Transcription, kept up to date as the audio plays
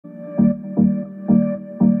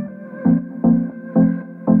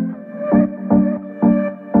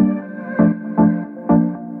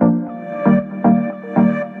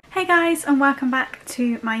guys, and welcome back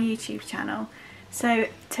to my YouTube channel. So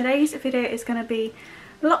today's video is going to be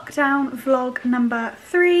lockdown vlog number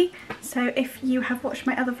 3. So if you have watched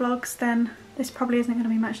my other vlogs, then this probably isn't going to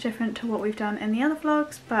be much different to what we've done in the other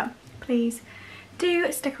vlogs, but please do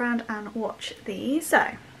stick around and watch these.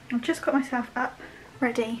 So I've just got myself up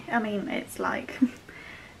ready. I mean, it's like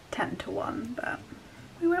 10 to 1, but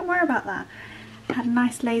we won't worry about that. I had a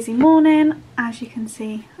nice lazy morning. As you can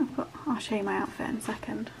see, I'll show you my outfit in a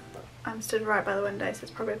second. I'm stood right by the window, so it's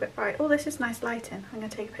probably a bit bright. Oh, this is nice lighting. I'm going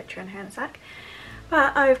to take a picture in here in a sec.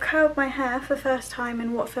 But I've curled my hair for the first time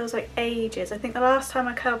in what feels like ages. I think the last time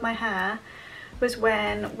I curled my hair was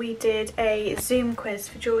when we did a Zoom quiz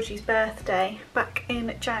for Georgie's birthday back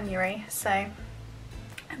in January. So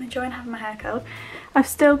I'm enjoying having my hair curled. I've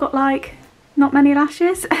still got like not many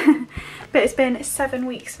lashes, but it's been 7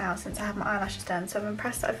 weeks now since I had my eyelashes done, so I'm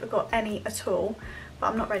impressed that I've got any at all, but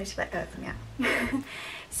I'm not ready to let go of them yet.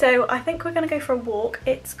 So I think we're going to go for a walk.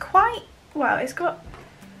 It's quite, well, it's got,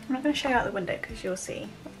 I'm not going to show you out the window because you'll see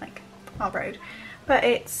like our road, but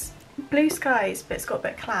it's blue skies, but it's got a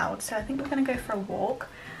bit of cloud, so I think we're going to go for a walk.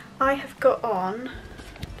 I have got on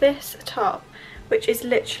this top, which is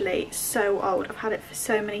literally so old. I've had it for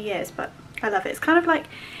so many years, but I love it. It's kind of like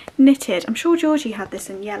knitted. I'm sure Georgie had this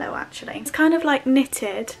in yellow actually. It's kind of like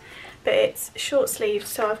knitted, but it's short sleeved,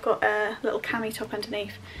 so I've got a little cami top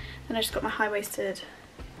underneath, and I just got my high-waisted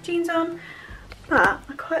jeans on. But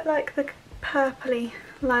I quite like the purpley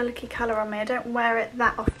lilac-y colour on me. I don't wear it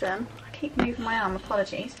that often. I keep moving my arm,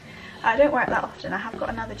 apologies. I don't wear it that often. I have got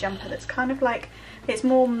another jumper that's kind of like, it's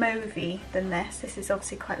more mauvey than this. This is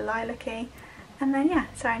obviously quite lilac-y. And then yeah,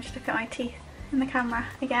 sorry, I just look at my teeth in the camera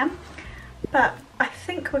again. But I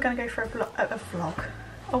think we're going to go for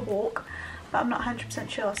a walk, but I'm not 100%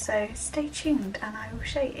 sure, so stay tuned and I will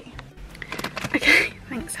show you. Okay,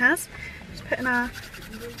 thanks Haz. Just putting our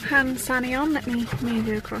hand sanny on. Let me move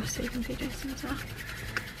you across so you can see Jason as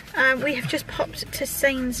well. We have just popped to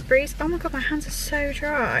Sainsbury's. Oh my god, my hands are so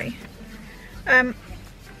dry.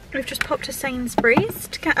 We've just popped to Sainsbury's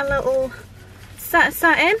to get a little sat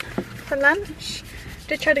in for lunch.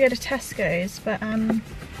 Did try to go to Tesco's, but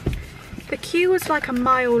the queue was like a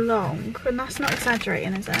mile long, and that's not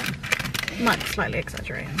exaggerating, is it? Might be slightly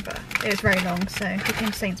exaggerating, but it was very long, so we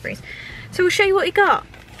came to Sainsbury's. So we'll show you what we got.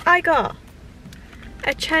 I got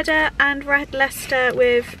a cheddar and red Leicester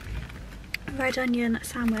with red onion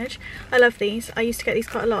sandwich. I love these. I used to get these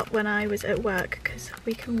quite a lot when I was at work because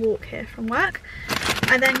we can walk here from work.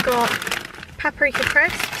 I then got paprika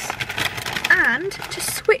crisps, and to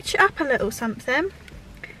switch up a little something,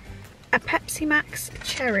 a Pepsi Max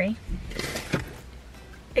cherry.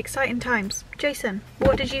 Exciting times. Jason,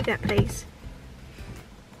 what did you get, please?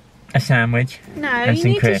 A sandwich. No, you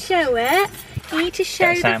need to show it. You need to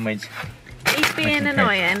show a sandwich. He's being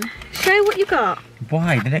annoying. Show what you got.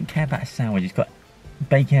 Why? They don't care about a sandwich. It's got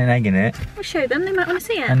bacon and egg in it. Well, show them. They might want to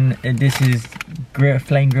see it. And this is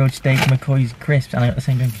flame grilled steak McCoy's crisps, and I got the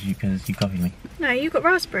same drink as you because you copied me. No, you got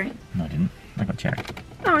raspberry. No, I didn't. I got cherry.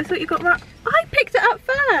 Oh, I thought you got I picked it up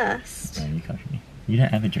first. No, you copied me. You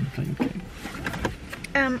don't ever drink flavored cake.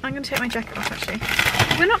 I'm going to take my jacket off actually.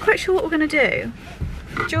 We're not quite sure what we're going to do.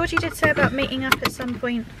 Georgie did say about meeting up at some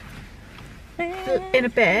point in a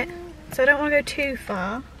bit, so I don't want to go too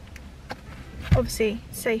far. Obviously,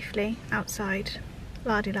 safely outside,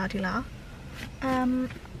 la-di-la-di-la.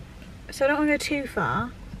 So I don't want to go too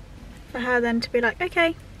far for her then to be like,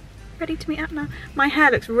 okay, ready to meet up now. My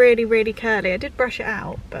hair looks really, really curly. I did brush it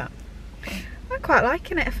out, but I'm quite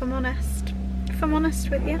liking it if I'm honest. If I'm honest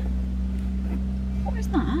with you. What is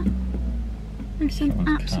that? There's some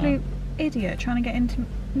absolute idiot trying to get into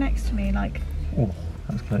next to me, like. Oh,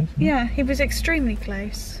 that was close. Yeah, he was extremely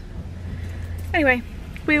close. Anyway,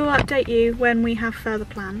 we will update you when we have further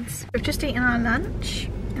plans. We've just eaten our lunch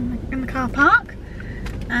in the car park,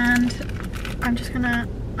 and I'm just gonna,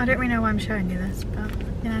 I don't really know why I'm showing you this, but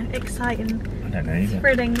you know, exciting, I don't know either.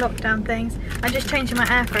 thrilling lockdown things. I'm just changing my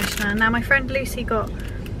air freshener. Now my friend Lucy got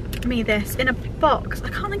me this in a box. I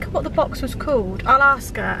can't think of what the box was called. I'll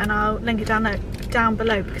ask her and I'll link it down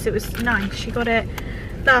below because it was nice. She got it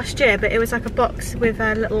last year, but it was like a box with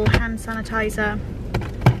a little hand sanitizer,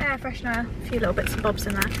 air freshener, a few little bits and bobs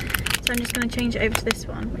in there. So I'm just going to change it over to this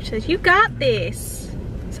one, which says, "You got this."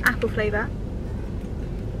 It's apple flavour.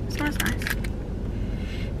 It smells nice.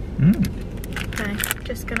 Okay,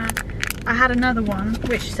 just gonna, I had another one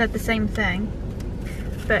which said the same thing,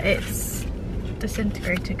 but it's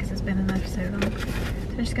disintegrated because it's been in there for so long. So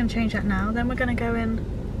I'm just going to change that now. Then we're going to go in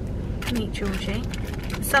and meet Georgie.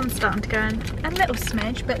 The sun's starting to go in a little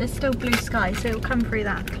smidge, but there's still blue sky, so it'll come through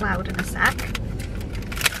that cloud in a sec.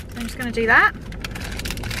 I'm just going to do that.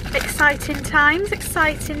 exciting times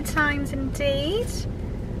indeed.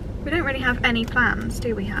 We don't really have any plans,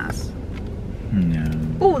 do we, Haz? No.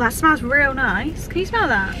 Oh, that smells real nice. Can you smell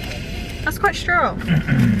that? That's quite strong.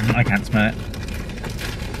 I can't smell it.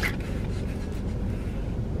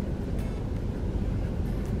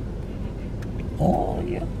 Oh,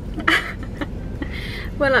 yeah.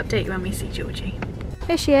 We'll update you when we see Georgie.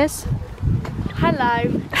 Here she is.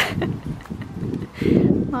 Hello.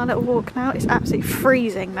 Our little walk now. It's absolutely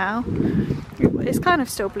freezing now. It's kind of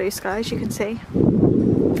still blue sky, as you can see.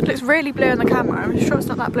 It looks really blue on the camera. I'm sure it's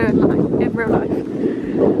not that blue in real life.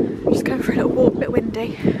 Just going for a little walk, a bit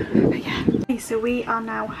windy. But yeah. Okay, so we are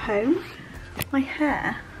now home. My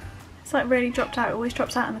hair, it's like really dropped out. It always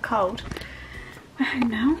drops out in the cold. We're home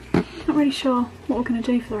now. Not really sure what we're going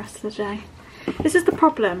to do for the rest of the day. This is the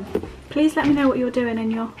problem. Please let me know what you're doing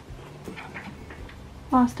in your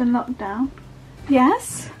whilst in lockdown.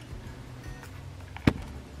 Yes?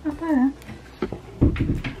 Not there.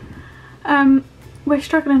 We're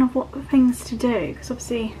struggling with what things to do because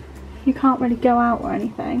obviously you can't really go out or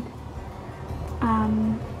anything. So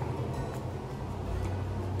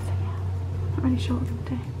yeah, not really sure what we're going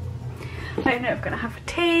to do. I don't know if we're going to have a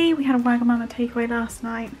tea. We had a Wagamama takeaway last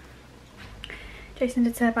night. Jason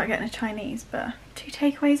did say about getting a Chinese, but 2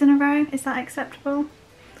 takeaways in a row, is that acceptable?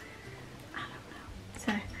 I don't know.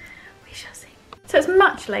 So we shall see. So it's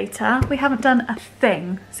much later. We haven't done a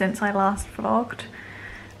thing since I last vlogged.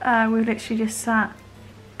 We've literally just sat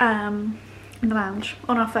in the lounge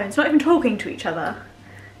on our phones, not even talking to each other,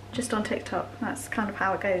 just on TikTok. That's kind of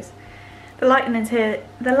how it goes. The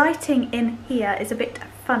lighting in here is a bit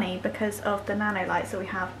funny because of the nano lights that we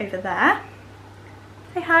have over there.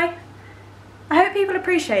 Say hi. I hope people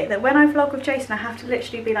appreciate that when I vlog with Jason I have to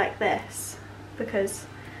literally be like this because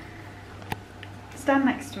stand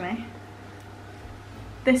next to me.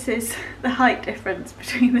 This is the height difference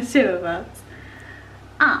between the two of us.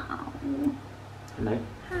 Ow. Hello.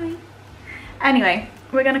 Hi. Anyway,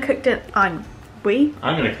 we're gonna cook dinner. I'm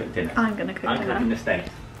gonna cook dinner. I'm cooking the steak.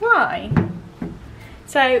 Why?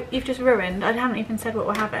 So you've just ruined. I haven't even said what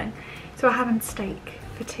we're having. So we're having steak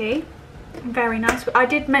for tea. Very nice. I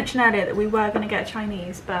did mention earlier that we were going to get a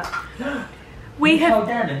Chinese, but we have. Told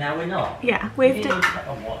them and now we're not. Yeah, we've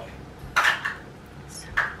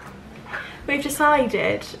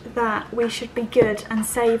decided that we should be good and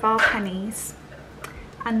save our pennies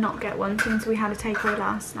and not get one since we had a takeaway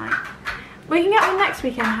last night. We can get one next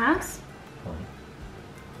weekend, House.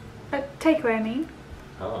 A takeaway, I mean.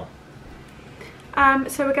 Oh.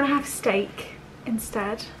 So we're going to have steak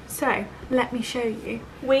instead. So let me show you.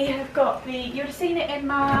 We have got the, you would have seen it in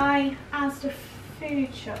my Asda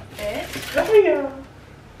food shop bit. Oh yeah.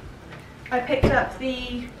 I picked up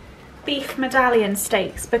the beef medallion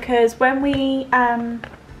steaks because when we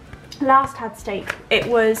last had steak it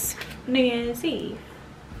was New Year's Eve.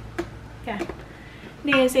 Yeah,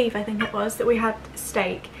 New Year's Eve I think it was that we had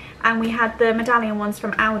steak, and we had the medallion ones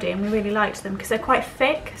from Aldi and we really liked them because they're quite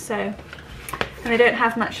thick, so, and they don't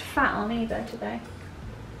have much fat on either, do they?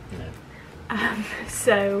 No.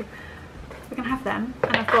 So we're gonna have them,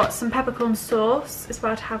 and I've got some peppercorn sauce as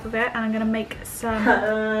well to have with it, and I'm gonna make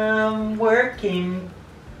some working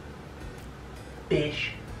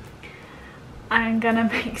fish. I'm gonna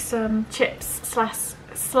make some chips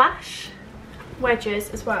slash wedges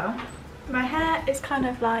as well. My hair is kind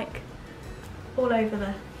of like all over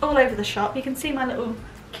the shop. You can see my little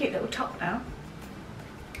cute little top now.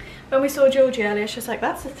 When we saw Georgie earlier, she was like,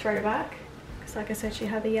 that's a throwback, because like I said, she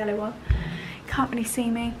had the yellow one. Can't really see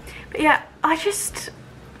me, but yeah, I just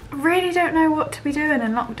really don't know what to be doing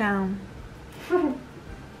in lockdown.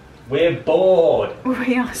 We're bored.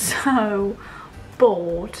 We are so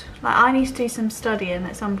bored. Like, I need to do some studying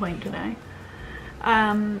at some point today.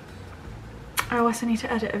 I also need to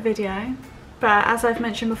edit a video, but as I've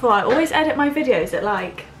mentioned before, I always edit my videos at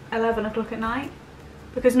like 11 o'clock at night,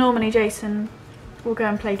 because normally Jason will go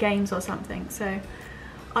and play games or something, so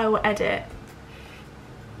I will edit.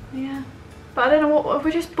 Yeah, but I don't know what,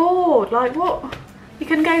 we're just bored. Like, what? You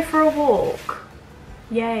can go for a walk.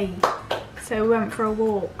 Yay. So we went for a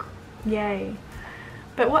walk. Yay.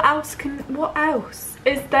 But what else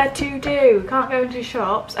is there to do? Can't go into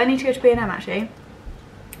shops. I need to go to B&M actually.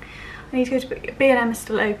 I need to go to B&M is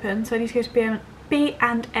still open, so I need to go to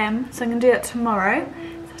B&M, so I'm going to do that tomorrow.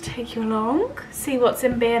 So I'll take you along, see what's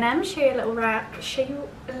in B&M, show you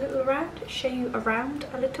around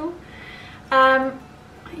a little.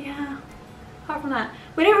 Yeah, apart from that,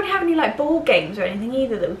 we don't really have any like board games or anything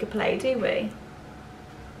either that we could play, do we?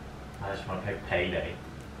 I just want to play Payday.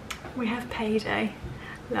 We have Payday.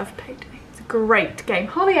 Love Payday. It's a great game.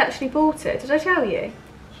 Holly actually bought it. Did I tell you?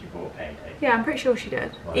 She bought a payday. Yeah, I'm pretty sure she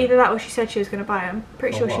did. Right. Either that or she said she was going to buy them.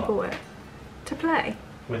 Pretty sure what? she bought it. To play.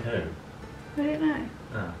 With who? I don't know.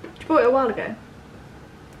 Oh. She bought it a while ago.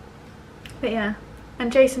 But yeah.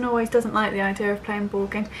 And Jason always doesn't like the idea of playing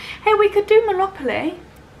board games. Hey, we could do Monopoly.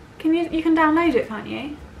 You can download it, can't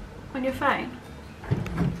you? On your phone.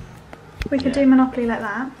 We could do Monopoly like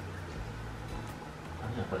that.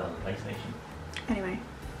 I'm gonna put it on the PlayStation. Anyway,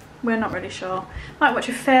 we're not really sure. Might watch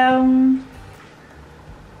a film.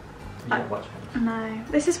 You don't watch films? No.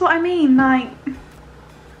 This is what I mean, like...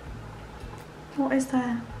 What is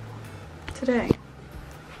there to do?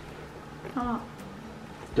 Oh.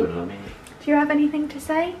 Don't know what I mean. Do you have anything to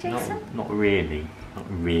say, Jason? Not really. Not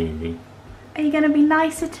really. Are you going to be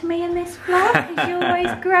nicer to me in this vlog? Because you're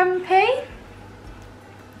always grumpy?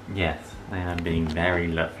 Yes, I am being very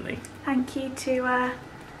lovely. Thank you to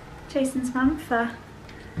Jason's mum for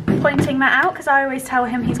pointing that out, because I always tell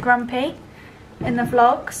him he's grumpy in the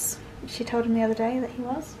vlogs. She told him the other day that he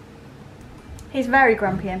was. He's very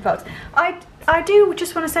grumpy in vlogs. I do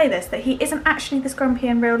just want to say this, that he isn't actually this grumpy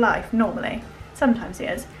in real life, normally. Sometimes he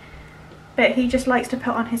is. But he just likes to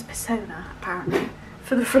put on his persona, apparently,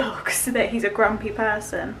 for the vlogs, that he's a grumpy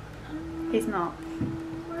person. He's not.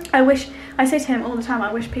 I say to him all the time,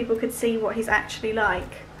 I wish people could see what he's actually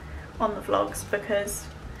like on the vlogs, because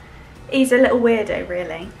he's a little weirdo,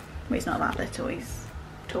 really. Well, he's not that little, he's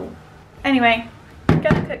tall. Anyway, I'm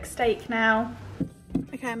gonna cook steak now.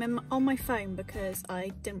 Okay, I'm on my phone because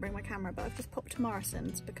I didn't bring my camera, but I've just popped to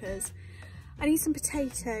Morrison's because I need some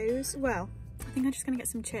potatoes. Well, I think I'm just going to get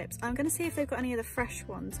some chips. I'm going to see if they've got any of the fresh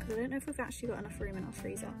ones, because I don't know if we've actually got enough room in our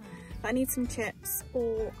freezer. But I need some chips,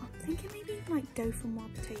 or I'm thinking maybe like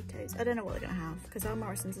Dauphinoise potatoes. I don't know what they're going to have, because our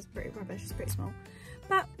Morrison's is pretty rubbish, it's pretty small.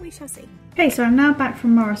 But we shall see. Okay, so I'm now back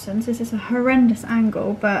from Morrison's. This is a horrendous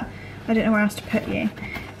angle, but I don't know where else to put you.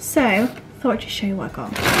 So, thought I'd just show you what I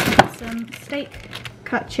got. Some steak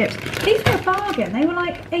cut chips. These were a bargain. They were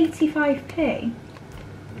like 85p.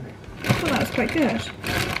 I thought that was quite good.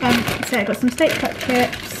 So I got some steak cut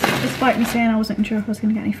chips, despite me saying I wasn't sure if I was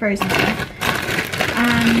going to get any frozen stuff.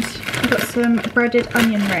 And I got some breaded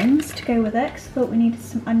onion rings to go with it, because I thought we needed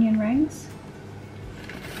some onion rings.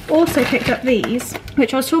 Also picked up these,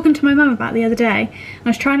 which I was talking to my mum about the other day, and I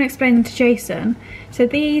was trying to explain them to Jason. So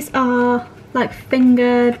these are like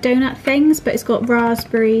finger donut things, but it's got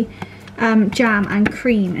raspberry jam and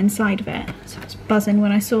cream inside of it. So I was buzzing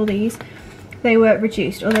when I saw these. They were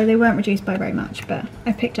reduced, although they weren't reduced by very much, but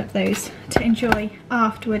I picked up those to enjoy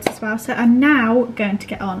afterwards as well. So I'm now going to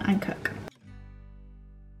get on and cook.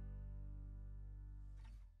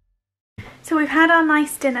 So we've had our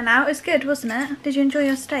nice dinner now. It was good, wasn't it? Did you enjoy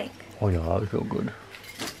your steak? Oh yeah, that was real good.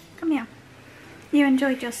 Come here. You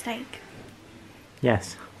enjoyed your steak?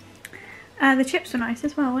 Yes. The chips were nice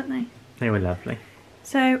as well, weren't they? They were lovely.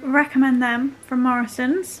 So recommend them from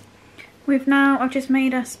Morrison's. I've just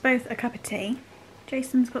made us both a cup of tea.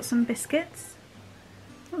 Jason's got some biscuits.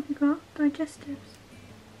 What have you got? Digestives.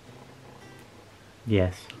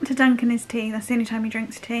 Yes. To Duncan his tea. That's the only time he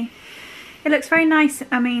drinks tea. It looks very nice.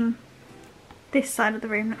 I mean, this side of the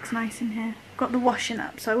room looks nice in here. Got the washing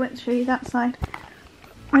up, so I won't show you that side.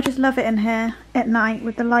 I just love it in here at night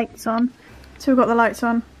with the lights on. So we've got the lights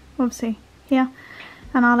on, obviously, here.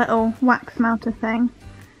 And our little wax melter thing.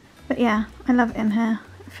 But yeah, I love it in here.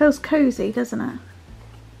 It feels cosy, doesn't it?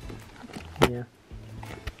 Yeah.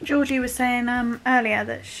 Georgie was saying earlier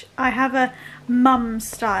that I have a mum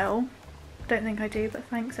style, don't think I do, but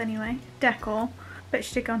thanks anyway, decor. But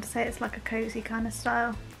she did go on to say it's like a cosy kind of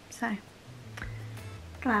style, so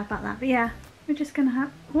glad about that. But yeah, we're just gonna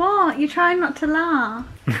have, what? You're trying not to laugh.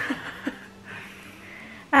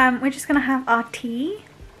 We're just gonna have our tea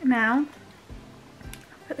now.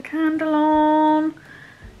 Put the candle on.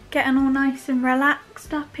 Getting all nice and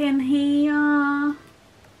relaxed up in here. I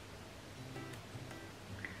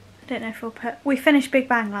don't know if we finished Big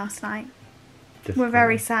Bang last night. We're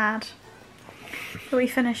very sad. But we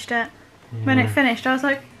finished it. Yeah. When it finished, I was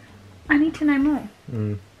like, I need to know more.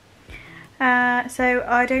 So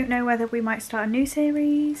I don't know whether we might start a new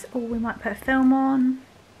series, or we might put a film on,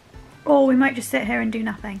 or we might just sit here and do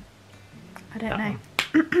nothing. I don't know.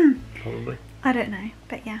 Probably. I don't know,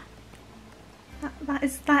 but yeah. That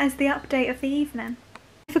is the update of the evening.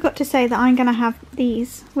 I forgot to say that I'm going to have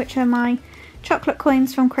these, which are my chocolate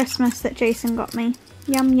coins from Christmas that Jason got me.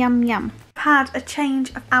 Yum, yum, yum. I've had a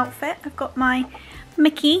change of outfit. I've got my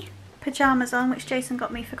Mickey pyjamas on, which Jason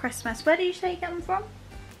got me for Christmas. Where did you say you get them from?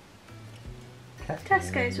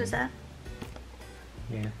 Tesco's, was it?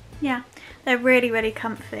 Yeah. Yeah, they're really, really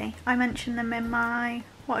comfy. I mentioned them in my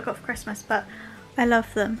what I got for Christmas, but I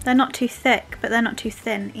love them. They're not too thick, but they're not too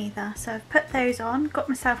thin either. So I've put those on, got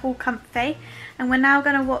myself all comfy, and we're now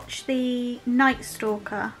going to watch the Night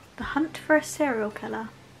Stalker, The Hunt for a Serial Killer.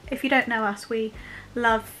 If you don't know us, we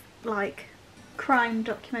love like crime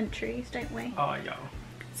documentaries, don't we? Oh yeah.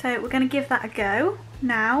 So we're going to give that a go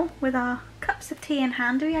now with our cups of tea in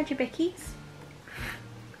hand. Do we have your bickies?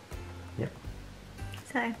 Yep.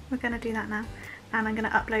 So we're going to do that now. And I'm going to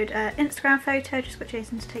upload an Instagram photo. Just got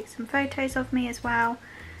Jason to take some photos of me as well.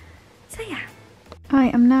 So yeah. I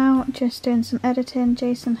am now just doing some editing.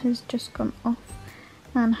 Jason has just gone off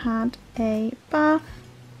and had a bath.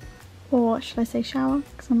 Or should I say shower?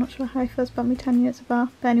 Because I'm not sure how he feels about me telling you it's a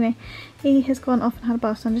bath. But anyway, he has gone off and had a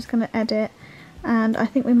bath. So I'm just going to edit. And I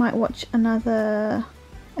think we might watch another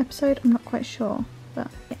episode. I'm not quite sure.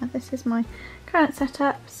 But yeah, this is my current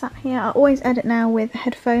setup. Sat here. I always edit now with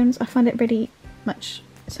headphones. I find it really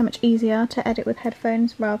so much easier to edit with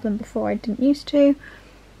headphones rather than before I didn't used to.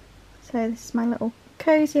 So this is my little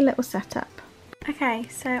cozy little setup. Okay,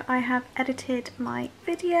 so I have edited my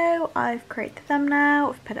video, I've created the thumbnail,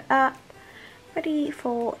 I've put it up, ready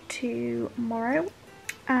for tomorrow,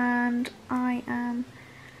 and I am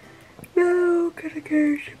now gonna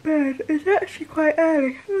go to bed. It's actually quite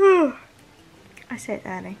early. Ugh. I say it's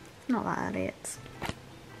early, it's not that early, it's...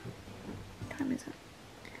 What time is it?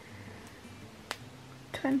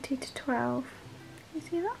 20 to 12. Can you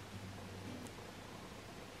see that?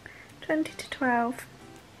 20 to 12.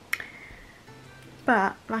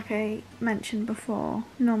 But, like I mentioned before,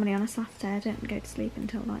 normally on a Saturday I don't go to sleep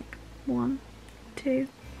until like 1, 2.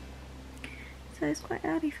 So it's quite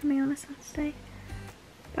early for me on a Saturday.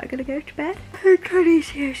 But I'm gonna go to bed. I'm trying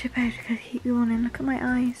to go to bed because I keep yawning. Look at my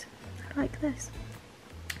eyes. I like this.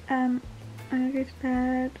 I'm gonna go to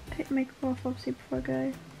bed, take the makeup off obviously before I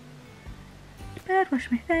go to bed, wash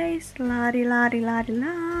my face,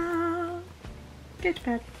 la-di-la-di-la-di-la. Go to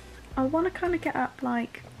bed. I want to kind of get up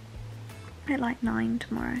like at like 9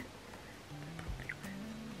 tomorrow.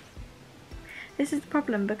 This is the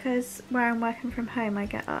problem because where I'm working from home I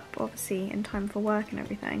get up obviously in time for work and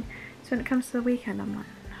everything. So when it comes to the weekend I'm like,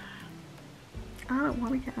 no, I don't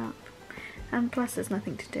want to get up. And plus there's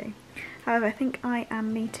nothing to do. However, I think I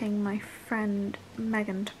am meeting my friend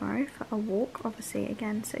Megan tomorrow for a walk. Obviously,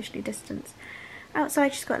 again, socially distanced.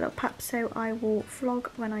 Outside, she's got a little pup, so I will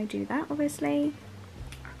vlog when I do that, obviously.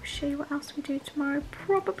 I will show you what else we do tomorrow.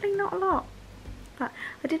 Probably not a lot. But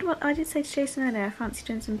I did say to Jason earlier I fancy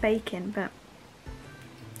doing some baking, but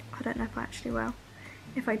I don't know if I actually will.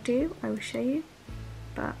 If I do, I will show you.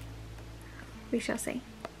 But we shall see.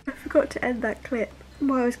 I forgot to end that clip.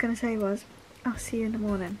 What I was going to say was, I'll see you in the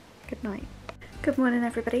morning. Good night. Good morning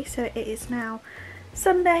everybody. So it is now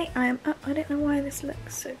Sunday. I am up. I don't know why this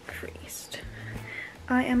looks so creased.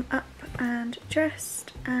 I am up and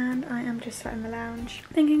dressed and I am just sat in the lounge.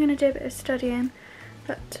 I think I'm going to do a bit of studying,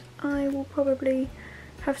 but I will probably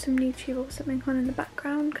have some YouTube or something on in the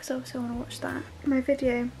background because I also want to watch that. My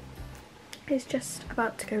video is just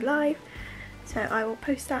about to go live, so I will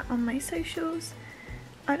post that on my socials.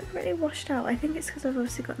 I look really washed out. I think it's because I've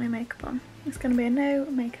obviously got no makeup on. It's going to be a no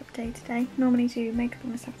makeup day today. Normally do makeup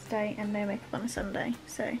on a Saturday and no makeup on a Sunday.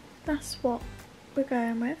 So that's what we're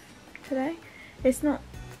going with today.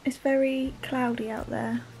 It's very cloudy out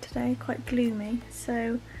there today, quite gloomy.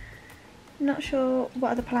 So I'm not sure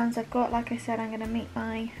what other plans I've got. Like I said, I'm going to meet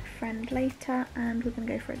my friend later and we're going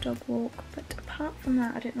to go for a dog walk. But apart from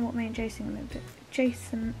that, I don't know what me and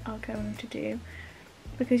Jason are going to do.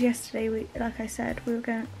 Because yesterday, like I said,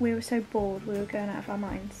 we were so bored, we were going out of our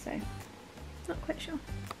minds, so not quite sure.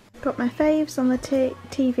 Got my faves on the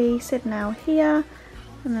TV sitting out here,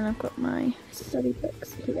 and then I've got my study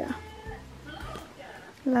books here.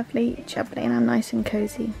 Lovely, jubbly, and I'm nice and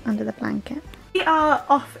cozy under the blanket. We are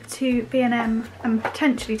off to B&M and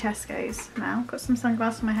potentially Tesco's now. Got some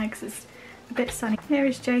sunglasses on my head because it's a bit sunny. Here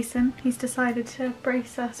is Jason. He's decided to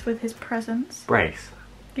brace us with his presents. Brace?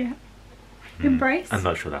 Yeah. Embrace? I'm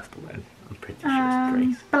not sure that's the word. I'm pretty sure it's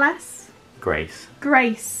brace. Bless? Grace.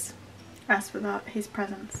 Grace. That's without his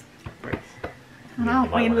presents. Brace. And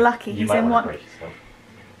aren't we lucky? He's in one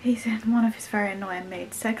of his very annoying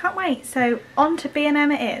moods. So can't wait. So on to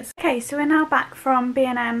B&M it is. Okay, so we're now back from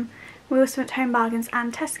B&M. We also went to Home Bargains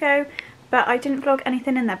and Tesco, but I didn't vlog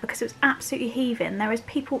anything in there because it was absolutely heaving. There was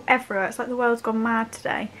people everywhere. It's like the world's gone mad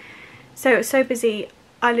today. So it was so busy,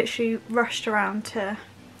 I literally rushed around to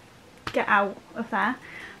get out of there.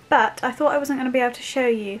 But I thought I wasn't going to be able to show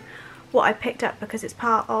you what I picked up because it's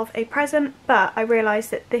part of a present, but I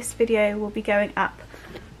realised that this video will be going up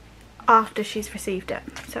after she's received it.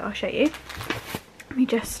 So I'll show you. Let me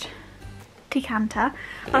just decanter.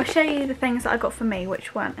 I'll show you the things that I got for me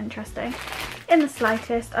which weren't interesting in the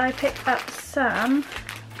slightest. I picked up some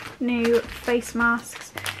new face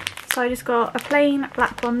masks. So I just got a plain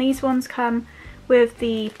black one. These ones come with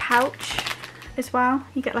the pouch as well.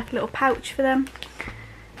 You get like a little pouch for them.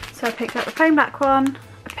 So I picked up the plain black one,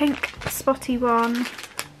 a pink spotty one,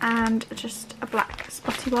 and just a black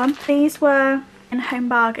spotty one. These were in Home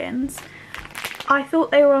Bargains. I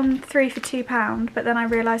thought they were on 3 for £2, but then I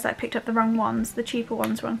realised I picked up the wrong ones. The cheaper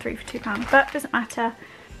ones were on 3 for £2, but it doesn't matter.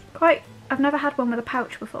 I've never had one with a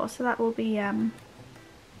pouch before, so that will be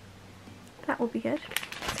good.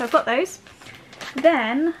 So I've got those.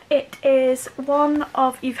 Then it is one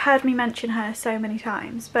of, you've heard me mention her so many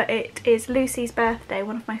times, but it is Lucy's birthday,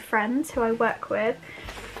 one of my friends who I work with.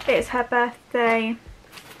 It's her birthday,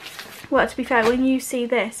 well, to be fair, when you see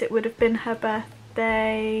this, it would have been her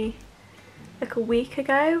birthday like a week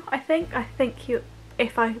ago, I think.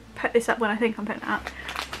 If I put this up when I think I'm putting it up.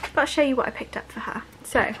 But I'll show you what I picked up for her.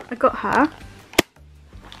 So I got her.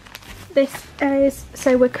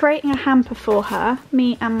 So we're creating a hamper for her.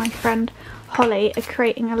 Me and my friend Holly are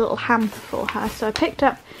creating a little hamper for her. So I picked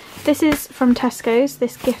up, this is from Tesco's,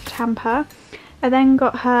 this gift hamper. I then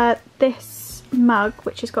got her this mug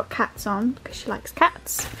which has got cats on because she likes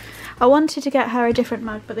cats. I wanted to get her a different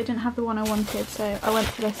mug, but they didn't have the one I wanted, so I went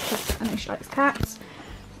for this because I know she likes cats.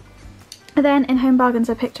 And then in Home Bargains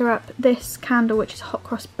I picked her up this candle which is hot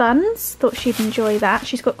cross buns. Thought she'd enjoy that.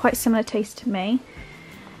 She's got quite similar taste to me.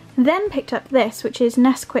 Then picked up this, which is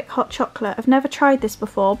Nesquik hot chocolate. I've never tried this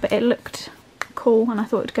before, but it looked cool and I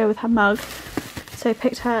thought it would go with her mug. So I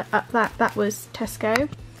picked her up that was Tesco.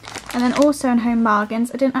 And then also in Home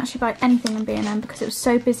Bargains, I didn't actually buy anything in B&M because it was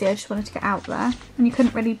so busy, I just wanted to get out there. And you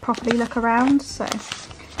couldn't really properly look around, so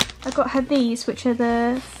I got her these, which are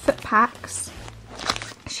the foot packs.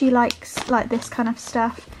 She likes like this kind of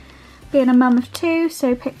stuff. Being a mum of two,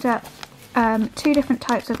 so picked up 2 different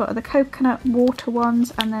types. I got the coconut water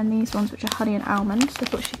ones and then these ones which are honey and almond. So I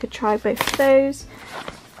thought she could try both of those.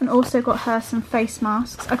 And also got her some face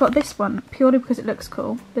masks. I got this one purely because it looks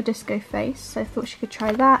cool, the disco face, so I thought she could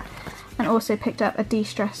try that. And also picked up a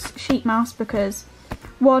de-stress sheet mask because,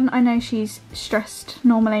 one, I know she's stressed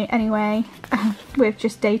normally anyway with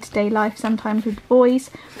just day-to-day life sometimes with the boys,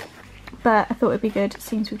 but I thought it'd be good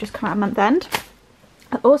since we've just come out of month end.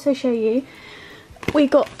 I'll also show you, we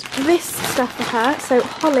got this stuff for her. So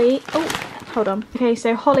Holly, oh hold on, okay,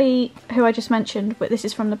 so Holly, who I just mentioned, but this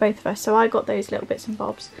is from the both of us, so I got those little bits and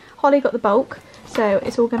bobs. Holly got the bulk, so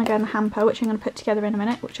it's all going to go in the hamper, which I'm going to put together in a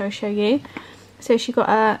minute, which I'll show you. So she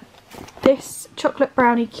got this chocolate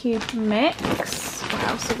brownie cube mix. What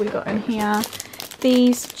else have we got in here?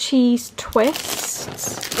 These cheese twists.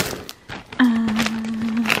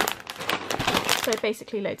 So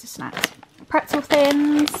basically loads of snacks. Pretzel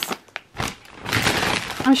thins.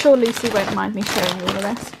 I'm sure Lucy won't mind me showing you all of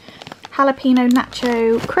this. Jalapeno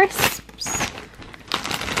nacho crisps.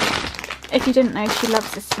 If you didn't know, she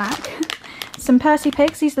loves this snack. Some Percy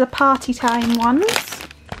Pigs, these are the party time ones.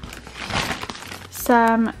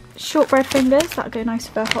 Some shortbread fingers, that'll go nice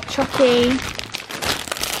for hot chockey.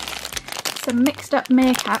 Some mixed up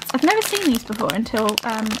meerkats. I've never seen these before until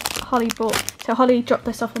Holly dropped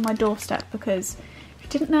this off on my doorstep, because if you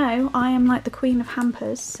didn't know, I am like the queen of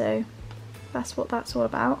hampers, so that's what that's all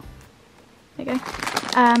about. There you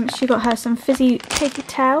go. She got her some fizzy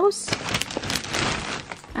pigtails.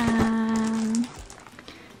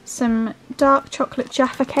 Some dark chocolate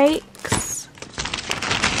Jaffa cakes.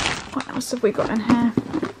 What else have we got in here?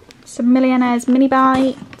 Some Millionaire's mini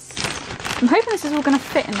bites. I'm hoping this is all going to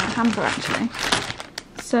fit in that hamper actually.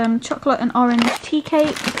 Some chocolate and orange tea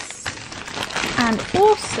cakes. And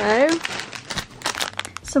also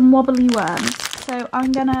some wobbly worms. So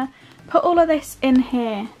I'm going to put all of this in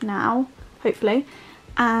here now, hopefully,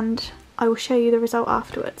 and I will show you the result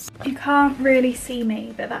afterwards. You can't really see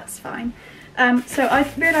me, but that's fine. So I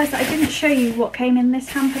realised that I didn't show you what came in this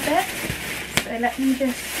hamper bit, so let me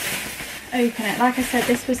just open it. Like I said,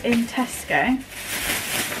 this was in Tesco.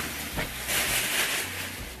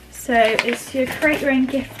 So it's your create your own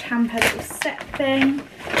gift hamper little set thing.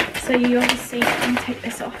 So you obviously can take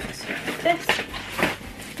this off, just like this.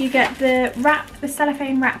 You get the wrap, the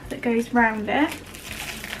cellophane wrap that goes round it.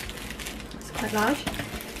 It's quite large.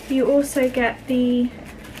 You also get the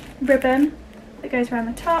ribbon that goes around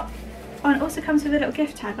the top. Oh, and it also comes with a little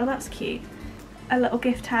gift tag. Oh, that's cute. A little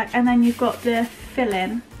gift tag. And then you've got the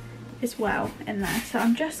fill-in as well in there. So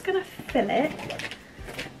I'm just going to fill it.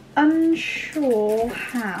 Unsure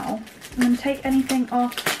how. I'm going to take anything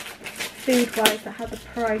off food-wise that has a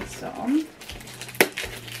price on.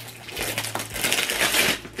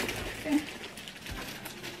 Okay.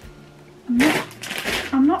 I'm not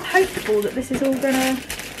hopeful that this is all gonna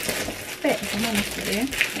fit, if I'm honest with you.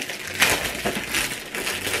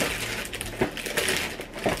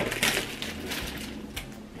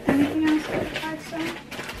 Anything else that I've done?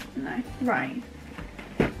 No. Right.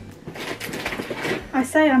 I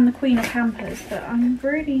say I'm the queen of hampers, but I'm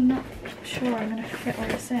really not sure I'm gonna fit all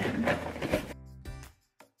this in.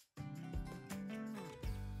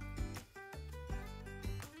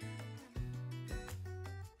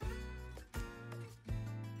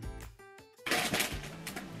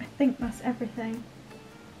 I think that's everything,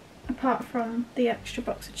 apart from the extra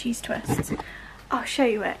box of cheese twists. I'll show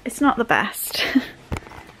you it. It's not the best,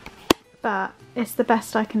 but it's the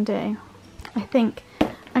best I can do. I think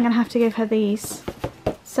I'm gonna have to give her these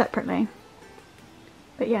separately.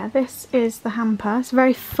 But yeah, this is the hamper. It's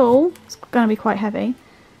very full. It's gonna be quite heavy.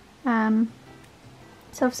 So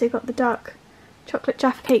obviously you've got the dark chocolate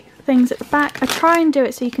Jaffa cake things at the back. I try and do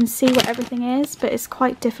it so you can see what everything is, but it's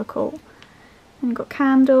quite difficult. And you've got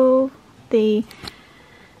candle, the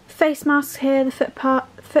face masks here, the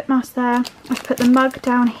foot mask there. I've put the mug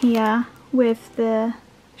down here with the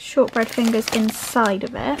shortbread fingers inside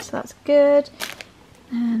of it, so that's good.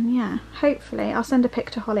 And yeah, hopefully I'll send a pic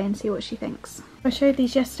to Holly and see what she thinks. I showed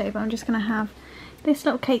these yesterday, but I'm just going to have this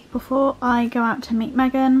little cake before I go out to meet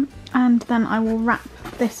Megan, and then I will wrap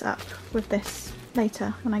this up with this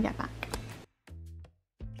later when I get back.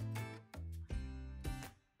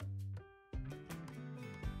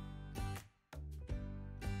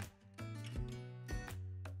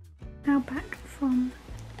 Now back from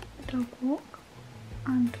the dog walk.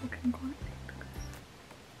 I'm talking quietly because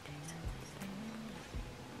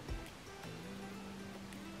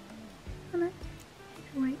hello,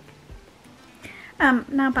 he's awake.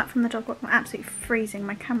 Now back from the dog walk. I'm absolutely freezing.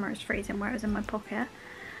 My camera is freezing where it was in my pocket.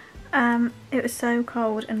 It was so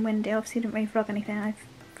cold and windy. Obviously didn't really vlog anything. I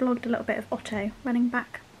vlogged a little bit of Otto running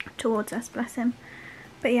back towards us, bless him.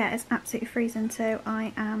 But yeah, it's absolutely freezing, so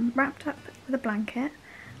I am wrapped up with a blanket.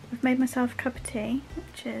 I've made myself a cup of tea,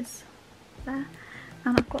 which is there,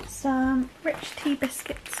 and I've got some rich tea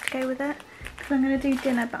biscuits to go with it, because I'm going to do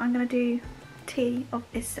dinner, but I'm going to do tea.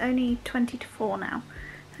 It's only 20 to 4 now.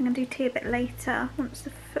 I'm going to do tea a bit later once the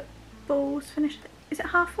football's finished. Is it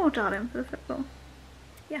 4:30, darling, for the football?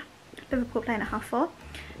 Yeah, Liverpool playing at 4:30.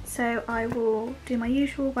 So I will do my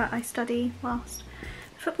usual where I study whilst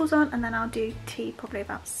the football's on, and then I'll do tea probably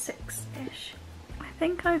about 6-ish. I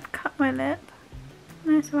think I've cut my lip.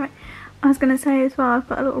 No, it's alright. I was going to say as well, I've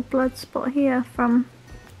got a little blood spot here from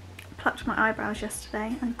plucked my eyebrows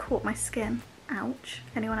yesterday and caught my skin. Ouch.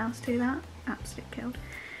 Anyone else do that? Absolutely killed.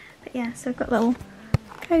 But yeah, so I've got little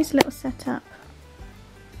cozy little setup.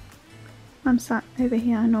 I'm sat over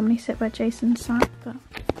here. I normally sit where Jason sat, but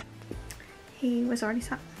he was already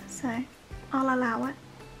sat there, so I'll allow it.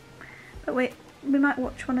 But wait, we might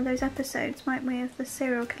watch one of those episodes, mightn't we, of the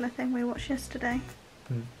serial killer thing we watched yesterday?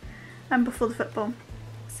 And before the football.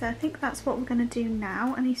 So I think that's what we're going to do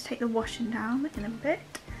now. I need to take the washing down in a bit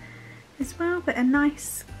as well, but a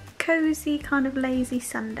nice cozy kind of lazy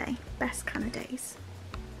Sunday, best kind of days.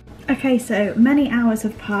 Okay, so many hours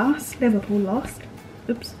have passed. Liverpool lost.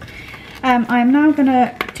 Oops. I am now going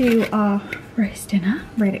to do our roast dinner.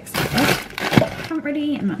 Really excited. Haven't really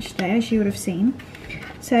eaten much today, as you would have seen.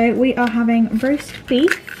 So we are having roast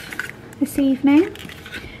beef this evening.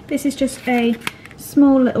 This is just a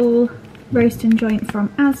small little roasting joint from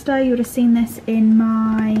Asda. You would have seen this in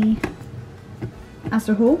my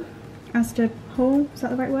Asda haul. Asda haul, is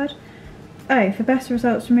that the right word? Oh, for best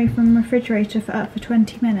results, remove from refrigerator for up to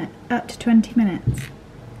 20 minutes.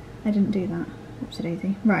 I didn't do that. Oopsie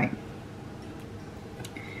daisy. Right.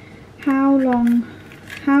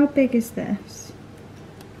 How big is this?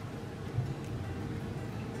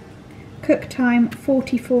 Cook time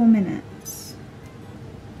 44 minutes.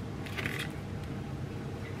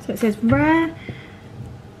 So it says rare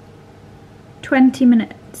 20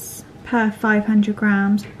 minutes per 500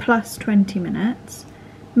 grams plus 20 minutes.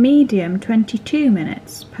 Medium 22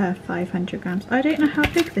 minutes per 500 grams. I don't know how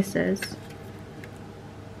big this is.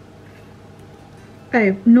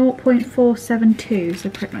 Oh, 0.472, so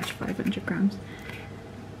pretty much 500 grams.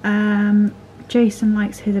 Jason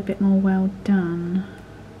likes his a bit more well done.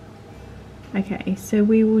 Okay, so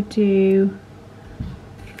we will do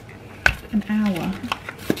an hour.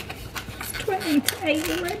 It's 20 to 8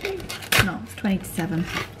 already. No, it's 20 to 7.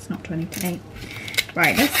 It's not 20 to 8.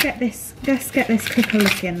 Right, let's get this cooker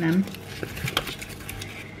looking then.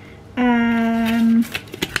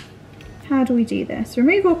 How do we do this?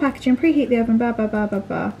 Remove all packaging, preheat the oven, blah blah blah blah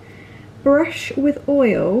blah. Brush with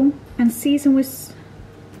oil and season with...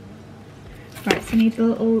 Right, so you need a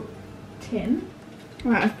little tin.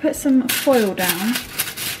 Right, I've put some foil down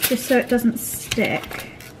just so it doesn't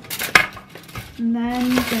stick. And then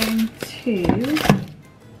going to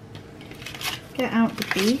get out the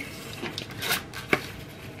beef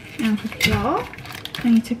out of the jar. I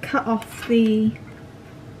need to cut off the,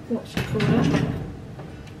 what's it called?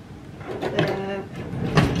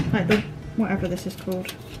 The whatever this is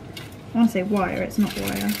called. I want to say wire, it's not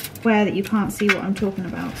wire. Wire that you can't see what I'm talking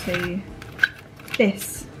about, so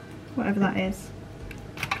this, whatever that is.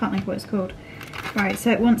 Can't think what it's called. Right,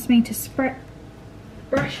 so it wants me to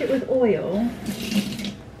brush it with oil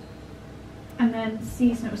and then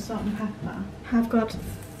season it with salt and pepper. I've got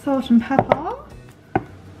salt and pepper,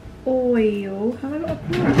 oil. Have I got a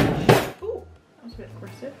brush? Oh, that was a bit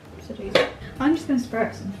aggressive. I'm just going to spray it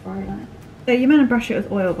with some fry light. So you're meant to brush it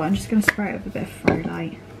with oil, but I'm just going to spray it with a bit of fry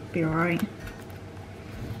light. Be alright.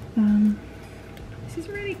 This is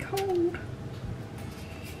really cold.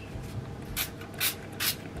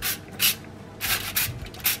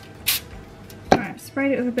 Right, I've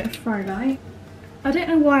sprayed it with a bit of fry light. I don't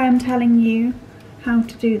know why I'm telling you how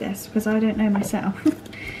to do this, because I don't know myself.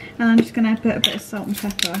 And I'm just going to put a bit of salt and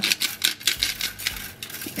pepper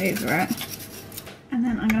over it. And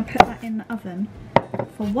then I'm going to put that in the oven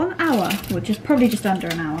for 1 hour, which is probably just under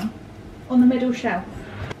an hour, on the middle shelf.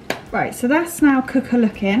 Right, so that's now cooker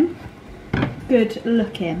looking. Good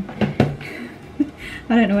looking.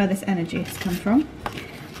 I don't know where this energy has come from.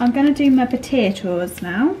 I'm going to do my potatoes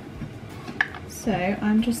now. So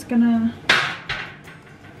I'm just going to...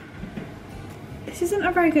 This isn't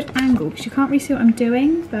a very good angle because you can't really see what I'm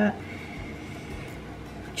doing, but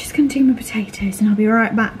I'm just going to do my potatoes and I'll be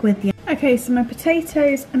right back with you. Okay, so my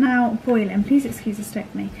potatoes are now boiling. Please excuse the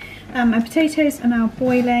stick me. My potatoes are now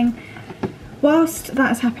boiling. Whilst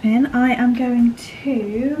that's happening, I am going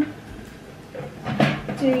to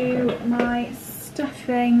do my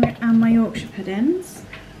stuffing and my Yorkshire puddings.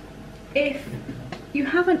 If you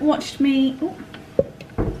haven't watched me... Oh,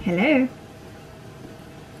 hello.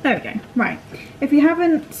 There we go. Right. If you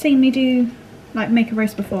haven't seen me do, like, make a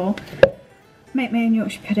roast before, make my own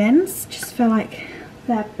Yorkshire puddings. Just feel like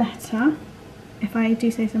they're better, if I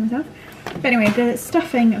do say so myself. But anyway, the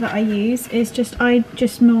stuffing that I use is I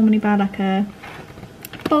just normally buy like a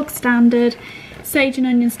bog standard sage and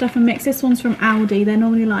onion stuffing mix. This one's from Aldi. They're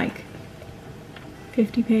normally like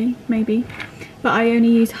 50p maybe, but I only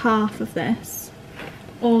use half of this.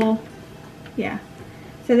 Or yeah,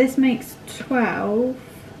 so this makes 12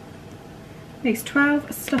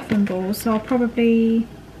 stuffing balls, so I'll probably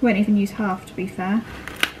won't even use half, to be fair,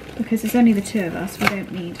 because there's only the two of us. We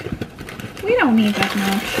don't need that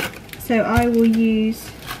much. So I will use,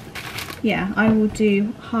 yeah, I will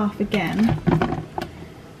do half again.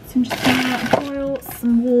 So I'm just going to boil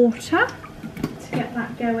some water to get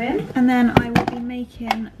that going. And then I will be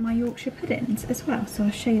making my Yorkshire puddings as well. So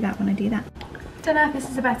I'll show you that when I do that. Don't know if this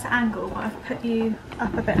is a better angle, but I've put you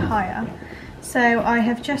up a bit higher. So I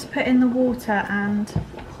have just put in the water and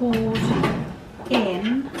poured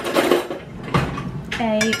in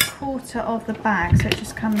a quarter of the bag. So it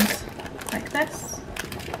just comes like this.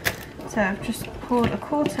 So I've just poured a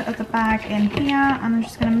quarter of the bag in here and I'm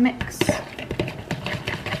just going to mix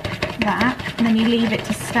that, and then you leave it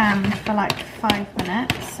to stand for like 5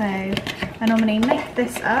 minutes. So I normally make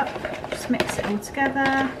this up, just mix it all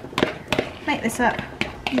together, make this up,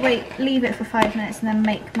 wait, leave it for 5 minutes and then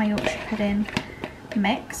make my Yorkshire pudding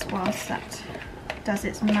mix whilst that does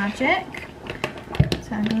its magic.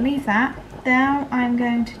 So I'm going to leave that. Now I'm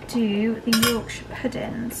going to do the Yorkshire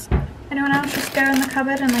puddings. Anyone else just go in the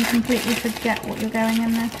cupboard and then completely forget what you're going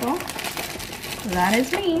in there for? That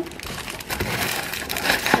is me.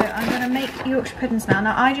 So I'm going to make Yorkshire puddings now.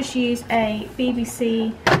 Now I just use a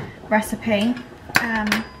BBC recipe,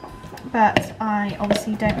 but I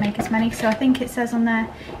obviously don't make as many. So I think it says on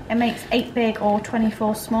there it makes 8 big or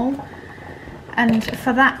 24 small. And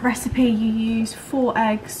for that recipe you use 4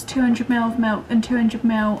 eggs, 200ml of milk and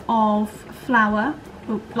 200ml of flour,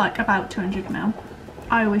 like about 200ml.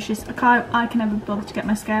 I always just, I can never bother to get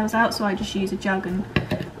my scales out, so I just use a jug and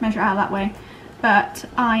measure it out that way. But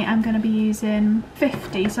I am going to be using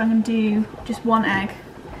 50, so I'm going to do just 1 egg.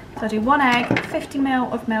 So I do 1 egg,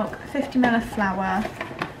 50ml of milk, 50ml of flour,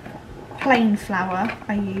 plain flour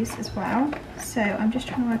I use as well. So I'm just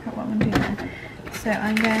trying to work out what I'm going to do there. So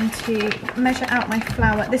I'm going to measure out my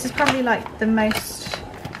flour. This is probably like the most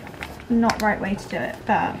not right way to do it,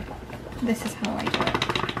 but this is how I do it.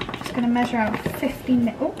 Going to measure out 50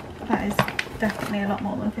 ml. Oh, that is definitely a lot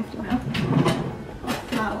more than 50 ml of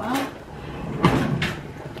flour.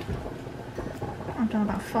 I've done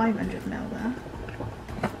about 500 ml there.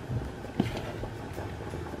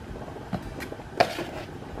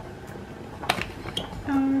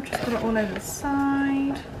 Just got it all over the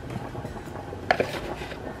side.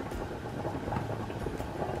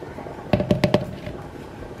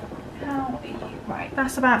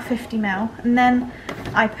 That's about 50 ml. And then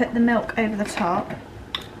I put the milk over the top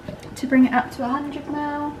to bring it up to 100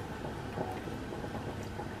 ml.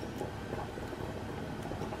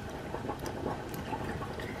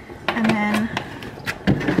 And then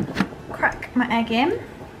crack my egg in.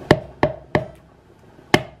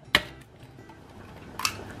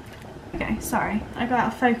 Okay, sorry, I got out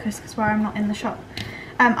of focus because where I'm not in the shop.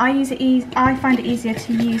 I find it easier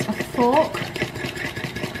to use a fork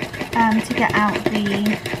to get out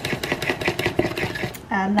the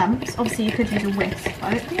lumps. Obviously you could use a whisk, but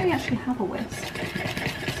I don't think we actually have a whisk.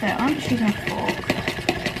 So I'm just using a fork.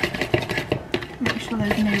 Make sure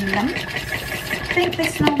there's no lumps. I think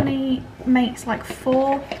this normally makes like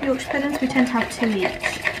 4 Yorkshire puddings. We tend to have 2 each.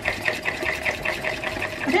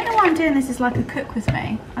 I don't know why I'm doing this as like a cook with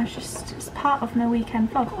me. It's part of my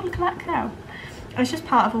weekend vlog. Oh, look at that cow. It was just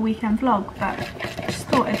part of a weekend vlog, but I just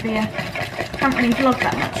thought it'd be can't really vlog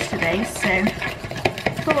that much today, so I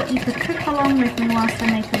thought you could cook along with me whilst I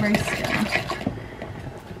make a roast dinner.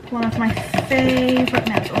 One of my favourite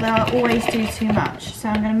meals, although I always do too much, so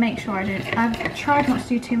I'm going to make sure I don't. I've tried not to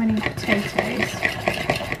do too many potatoes,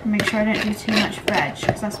 and make sure I don't do too much veg,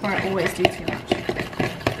 because that's where I always do too much.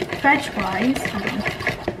 Veg-wise,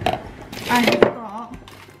 I have got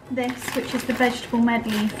this, which is the vegetable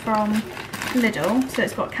medley from Lidl, so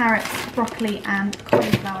it's got carrots, broccoli and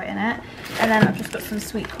cauliflower in it, and then I've just got some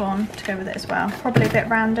sweet corn to go with it as well. Probably a bit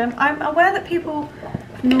random. I'm aware that people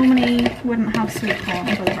normally wouldn't have sweet corn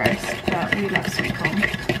for the roast, but we love sweet corn,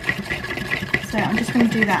 so I'm just going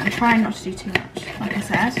to do that and try not to do too much, like I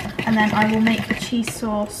said. And then I will make the cheese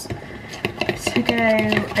sauce to go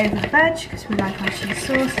over the veg, because we like our cheese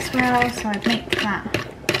sauce as well, so I'd make that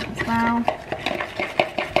as well.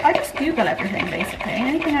 I just Google everything basically.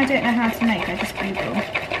 Anything I don't know how to make, I just Google.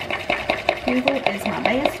 Google is my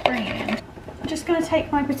best friend. I'm just going to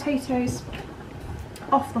take my potatoes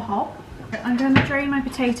off the hob. I'm going to drain my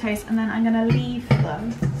potatoes and then I'm going to leave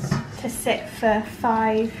them to sit for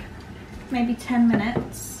 5, maybe 10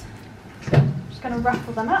 minutes. I'm just going to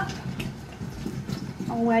ruffle them up.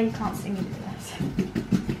 Oh, where you can't see me do this.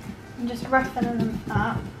 I'm just ruffling them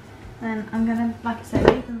up. Then I'm going to, like I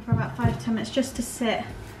said, leave them for about 5 to 10 minutes just to sit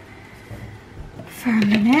for a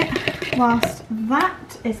minute whilst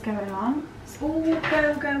that is going on. It's all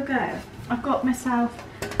go, go, go. I've got myself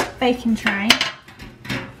a baking tray.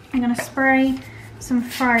 I'm going to spray some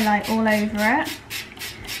fry light all over it.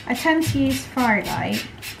 I tend to use fry light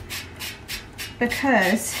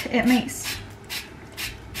because it makes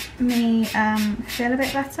me feel a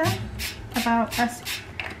bit better about us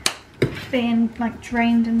being like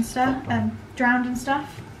drowned and stuff,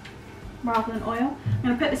 rather than oil. I'm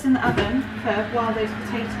going to put this in the oven for while those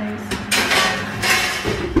potatoes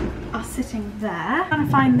are sitting there. I'm going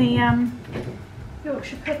to find the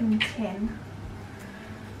Yorkshire pudding tin.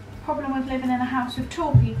 Problem with living in a house with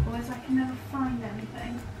tall people is I can never find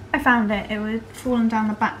anything. I found it, it was fallen down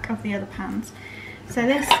the back of the other pans. So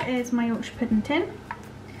this is my Yorkshire pudding tin,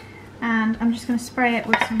 and I'm just going to spray it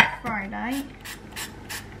with some fry light.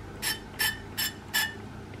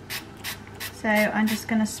 So I'm just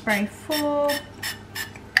going to spray 4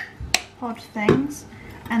 pod things,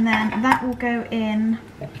 and then that will go in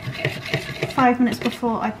 5 minutes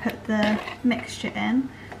before I put the mixture in.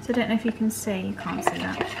 So I don't know if you can see, you can't see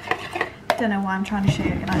that. Don't know why I'm trying to show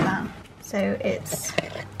you like that. So it's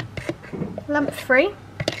lump free,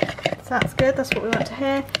 so that's good, that's what we want to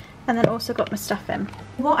hear. And then also got my stuffing.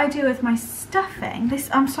 What I do with my stuffing,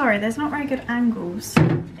 I'm sorry, there's not very good angles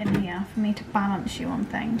in here for me to balance you on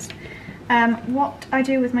things. What I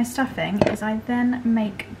do with my stuffing is I then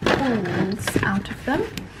make balls out of them.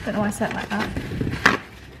 Don't know why I said it like that.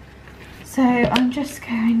 So I'm just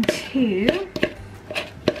going to,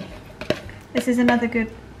 this is another good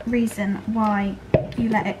reason why you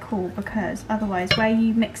let it cool, because otherwise where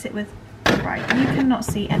you mix it with, right, you cannot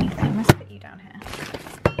see anything. Let's put you down here.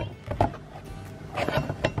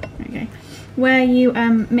 Okay. Where you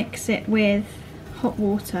mix it with hot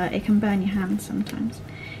water, it can burn your hands sometimes.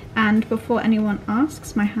 And before anyone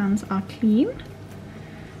asks, my hands are clean.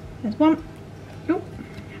 There's one. Oh,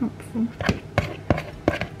 helpful.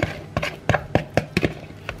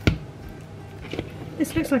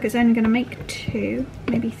 This looks like it's only going to make 2,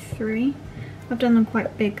 maybe 3. I've done them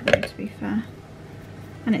quite big though, to be fair.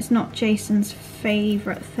 And it's not Jason's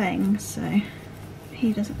favourite thing, so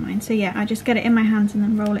he doesn't mind. So yeah, I just get it in my hands and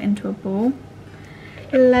then roll it into a ball.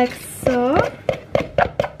 Like so.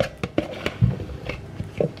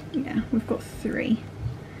 Yeah, we've got 3,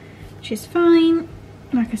 which is fine.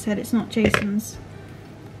 Like I said, it's not Jason's.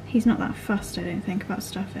 He's not that fussed, I don't think, about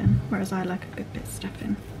stuffing, whereas I like a good bit of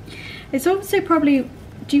stuffing. It's also probably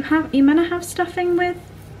Do you have, you meant to have stuffing with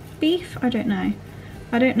beef? I don't know.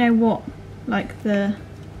 I don't know what like the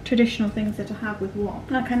traditional things are to have with what.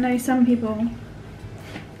 Like I know some people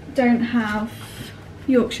don't have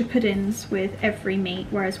Yorkshire puddings with every meat,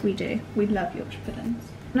 whereas we do. We love Yorkshire puddings.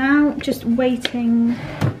 Now just waiting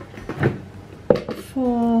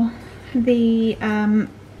for the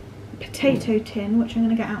potato tin, which I'm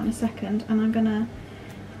going to get out in a second, and I'm going to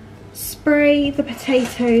spray the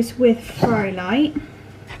potatoes with Fry Light.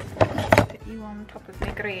 Put you on top of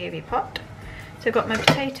my gravy pot. So I've got my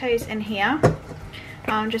potatoes in here.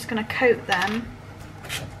 I'm just going to coat them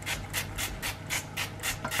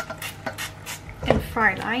in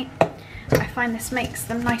Fry Light. I find this makes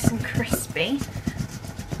them nice and crispy.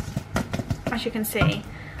 As you can see,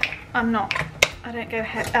 I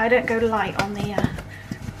don't go light on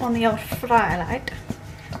the old Fry Light.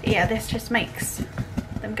 But yeah, this just makes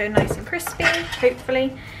them go nice and crispy,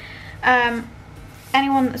 hopefully.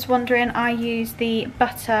 Anyone that's wondering, I use the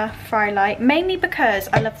butter Fry Light mainly because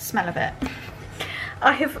I love the smell of it.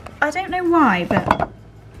 I don't know why, but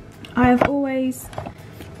I have always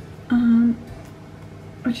I'm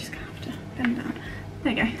just gonna have to bend down.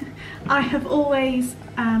 There you go. I have always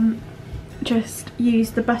just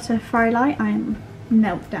used the butter Fry Light. I'm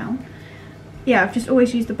melt down. Yeah, I've just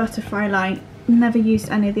always used the butter Fry Light, never used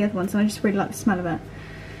any of the other ones, and I just really like the smell of it.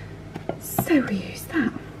 So we use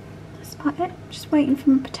that. That's about it. Just waiting for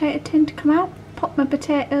my potato tin to come out. Pop my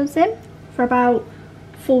potatoes in for about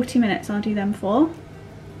 40 minutes. I'll do them for.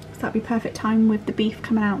 So that'd be perfect time with the beef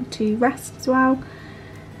coming out to rest as well.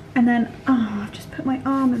 And then, oh, I've just put my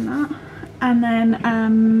arm in that. And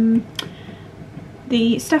then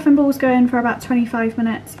the stuffing ball's going for about 25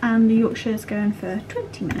 minutes and the Yorkshire's going for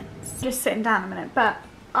 20 minutes. Just sitting down a minute, but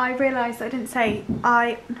I realised I didn't say,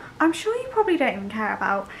 I'm sure you probably don't even care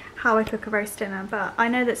about how I cook a roast dinner, but I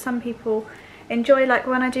know that some people enjoy like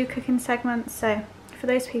when I do cooking segments, so for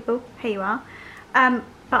those people, here you are.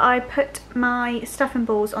 But I put my stuffing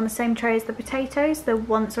balls on the same tray as the potatoes, the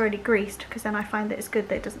one that's already greased, because then I find that it's good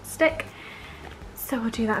that it doesn't stick. So I'll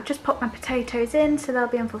do that. I've just popped my potatoes in, so they'll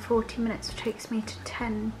be on for 40 minutes, which takes me to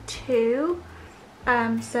 10 to.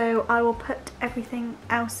 So I will put everything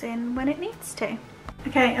else in when it needs to.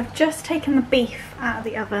 Okay, I've just taken the beef out of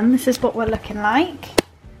the oven. This is what we're looking like.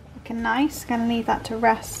 Looking nice. Gonna leave that to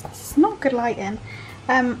rest. It's not good lighting.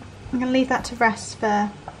 I'm gonna leave that to rest for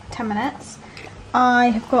 10 minutes. I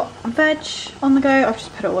have got veg on the go. I've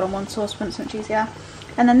just put it all on one saucepan, it's much easier.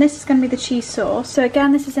 And then this is going to be the cheese sauce. So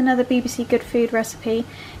again, this is another BBC Good Food recipe.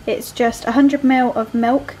 It's just 100 ml of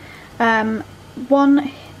milk, 1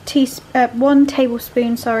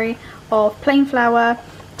 tablespoon of plain flour,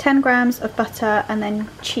 10 grams of butter, and then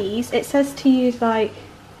cheese. It says to use like,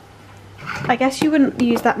 I guess you wouldn't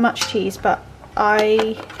use that much cheese, but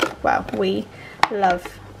we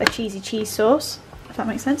love a cheesy cheese sauce, if that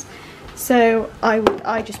makes sense. So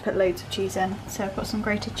I just put loads of cheese in. So I've got some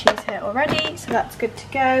grated cheese here already, so that's good to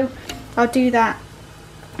go. I'll do that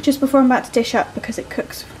just before I'm about to dish up because it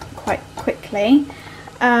cooks quite quickly.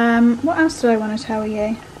 What else did I want to tell you?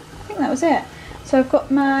 I think that was it. So I've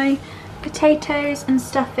got my potatoes and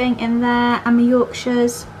stuffing in there, and my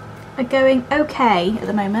Yorkshires are going okay at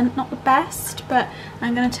the moment. Not the best, but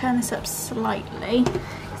I'm going to turn this up slightly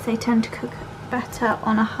because they tend to cook better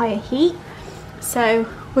on a higher heat. So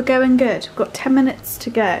we're going good. We've got 10 minutes to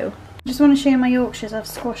go. I just want to show you my Yorkshires. I've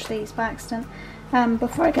squashed these by accident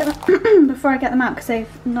before I get them out because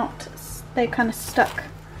they've kind of stuck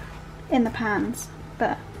in the pans.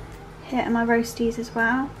 But here are my roasties as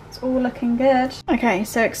well. It's all looking good. Okay,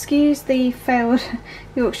 so excuse the failed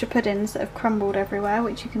Yorkshire puddings that have crumbled everywhere,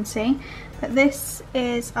 which you can see. But this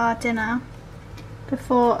is our dinner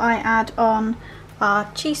before I add on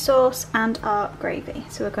our cheese sauce and our gravy.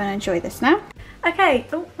 So we're going to enjoy this now. Okay,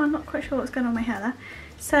 oh, I'm not quite sure what's going on with my hair there.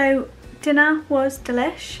 So dinner was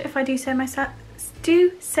delish, if I do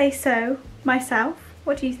say so myself.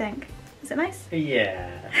 What do you think? Is it nice?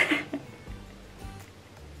 Yeah.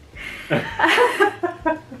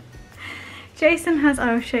 Jason has,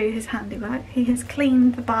 I will show you his handiwork. He has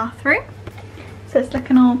cleaned the bathroom. So it's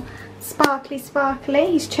looking all sparkly.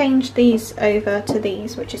 He's changed these over to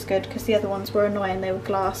these, which is good because the other ones were annoying. They were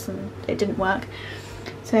glass and it didn't work.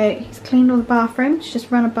 So he's cleaned all the bathroom. He's just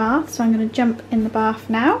run a bath, so I'm going to jump in the bath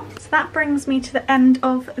now. So that brings me to the end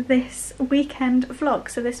of this weekend vlog.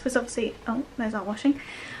 So this was obviously, oh, there's our washing.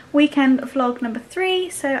 Weekend vlog number 3.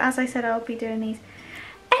 So as I said, I'll be doing these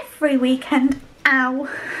every weekend. Ow.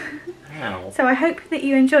 Ow. So I hope that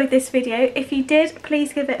you enjoyed this video. If you did,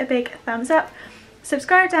 please give it a big thumbs up.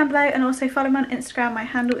 Subscribe down below and also follow me on Instagram. My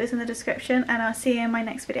handle is in the description, and I'll see you in my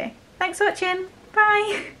next video. Thanks for watching.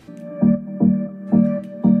 Bye.